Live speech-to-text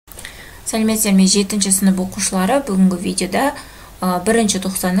Сәлеметсіздер ме 7-ші сынып оқушылары, бүгінгі видеода 1-ші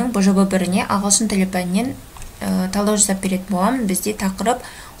тоқсанның БЖБ-1-не ағылшын тілі пәнінен талдау жасап беретін боламын. Бізде тақырып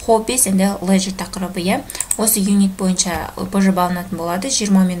hobbies and leisure тақырыбы. Осы юнит бойынша БЖБ алынатын болады,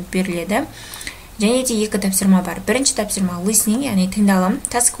 20 минут беріледі. Және де екі тапсырма бар. Бірінші тапсырма listening, яғни тыңдалым.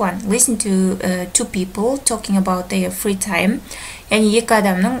 Task 1. Listen to two people talking about their free time. Яғни екі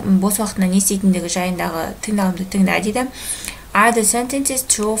адамның бос уақытында не істейтіндігі жайындағы тыңдалымды тыңда дейді. Are the sentences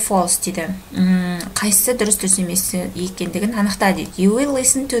true or false дейді. Қайсысы дұрыс емес екендігін анықта дейді. You will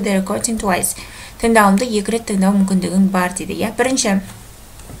listen to the recording twice. Тыңдалымды екі рет тыңдау мүмкіндігің бар дейді. Бірінші,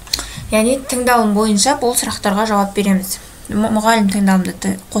 яғни тыңдалым бойынша бұл сұрақтарға жауап береміз. Мұғалім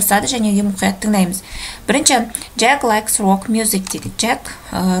тыңдалымды қосады және де мұқият тыңдаймыз. Бірінші, Jack likes rock music дейді. Jack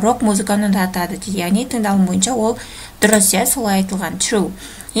рок музыканы ұнатады дейді. Яғни тыңдалым бойынша ол дұрыс, солай айтылған, true.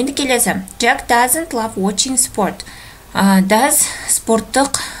 Енді келесі, Jack doesn't love watching sport. Does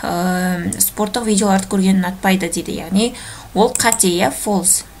спорттық видеоларды көргенін ұнатпайды дейді. Яғни ол қате,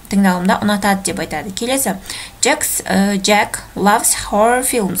 false. Тыңдалымда ұнатады деп айтады. Келесі, Jack loves horror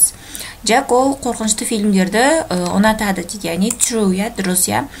films. Jack ол қорқынышты фильмдерді ұнатады дейді. Яғни true, дұрыс.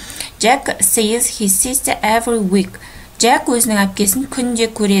 Jack sees his sister every week. Jack өзінің әпкесін күнде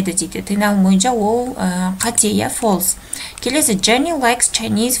көреді дейді. Тыңдалым бойынша ол қате, false. Келесі, Jenny likes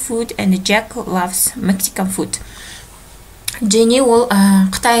Chinese food and Jack loves Mexican food. Jenny ол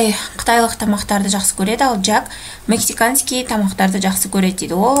қытайлық тамақтарды жақсы көреді, ал Jack мексиканский тамақтарды жақсы көреді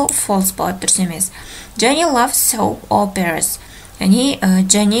дейді. Ол false болады, дұрыс емес. Jenny loves soap operas. Яғни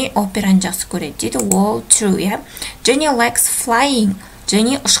Jenny операны жақсы көреді дейді. Ол true, Jenny likes flying.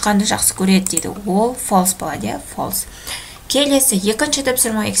 Jenny ұшқанды жақсы көреді дейді. Ол false болады, false. Келесі, екінші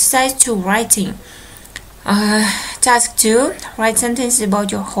тапсырма exercise 2 writing. Task 2, write sentences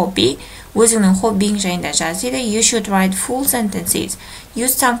about your hobby. Өзіңнің хоббиің жайында жаз дейді. You should write full sentences.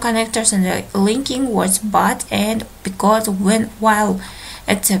 Use some connectors and linking words but, and, because, when, while,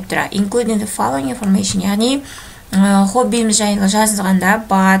 etc. Including the following information. Яғни хоббиіміз жайында жазғанда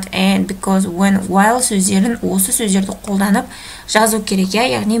but, and, because, when, while сөздерін осы сөздерді қолданып жазу керек,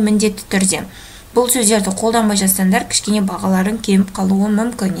 яғни міндетті түрде. Бұл сөздерді қолданбай жазсаңдар кішкене бағаларын кеміп қалуы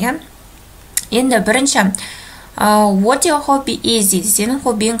мүмкін. Енді бірінші, what your hobby is дейді. Сенің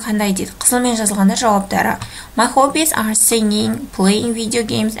хоббиің қандай дейді. Қызылмен жазылғанда жауаптары. My hobbies are singing, playing video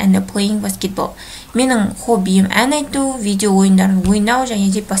games and playing basketball. Менің хоббиім ән айту, видео ойындарын ойнау және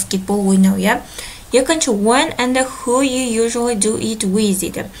де баскетбол ойнау. Екінші, when and who you usually do it with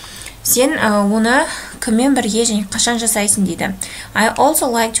дейді. Сен оны кіммен бірге және қашан жасайсың дейді. I also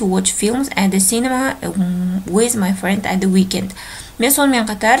like to watch films at the cinema with my friend at the weekend. Мен сонымен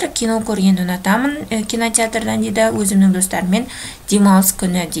қатар кино көргенді ұнатамын кинотеатрдан дейді, өзімнің достарыммен демалыс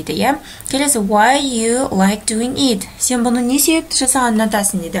күні дейді. Келесі, why you like doing it? Сен бұны не себепті жасаған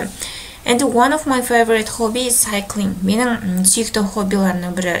ұнатасың дейді. And one of my favorite hobbies is cycling. Менің сүйікті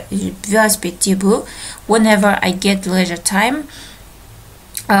хоббиларымның бірі велосипед тебу. Whenever I get leisure time.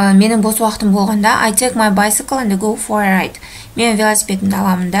 Менің бос уақытым болғанда I take my bicycle and go for a ride. Мен велосипедімді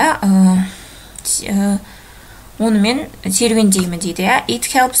аламын да онымен серуендеймін дейді. It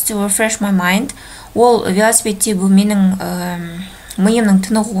helps to refresh my mind. Ол велосипед тебу менің миымның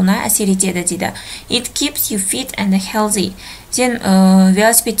тынығуына әсер етеді дейді. It keeps you fit and healthy. Сен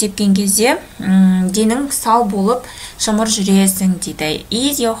велосипед тепкен кезде денің сау болып шымыр жүресің дейді.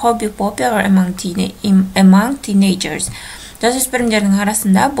 Is your hobby popular among teenagers? Жасөспірімдердің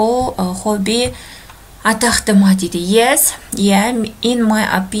арасында бұл хобби атақты ма дейді. Yes, in my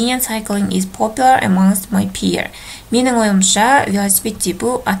opinion, cycling is popular amongst my peers. Менің ойымша велосипед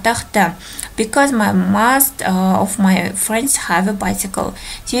тебу атақты. Because most of my friends have a bicycle.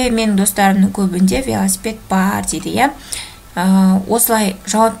 Себебі менің достарымның көбінде велосипед бар дейді. Осылай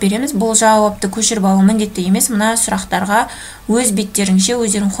жауап береміз. Бұл жауапты көшіріп алу міндетті емес. Мына сұрақтарға өз беттеріңше,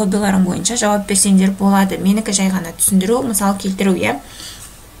 өздерің хоббиларың бойынша жауап берсеңдер болады. Менікі жай ғана түсіндіру, мысал келтіру.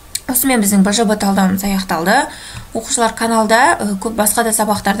 Осымен біздің БЖБ талдауымыз аяқталды. Оқушылар, каналда көп басқа да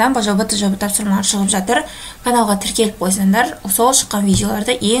сабақтардан БЖБ тапсырмалар шығып жатыр. Каналға тіркеліп қойсаңдар, сол шыққан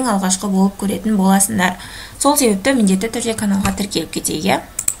видеоларды ең алғашқы болып көретін боласыңдар. Сол себепті міндетті түрде каналға тіркеліп кетейік.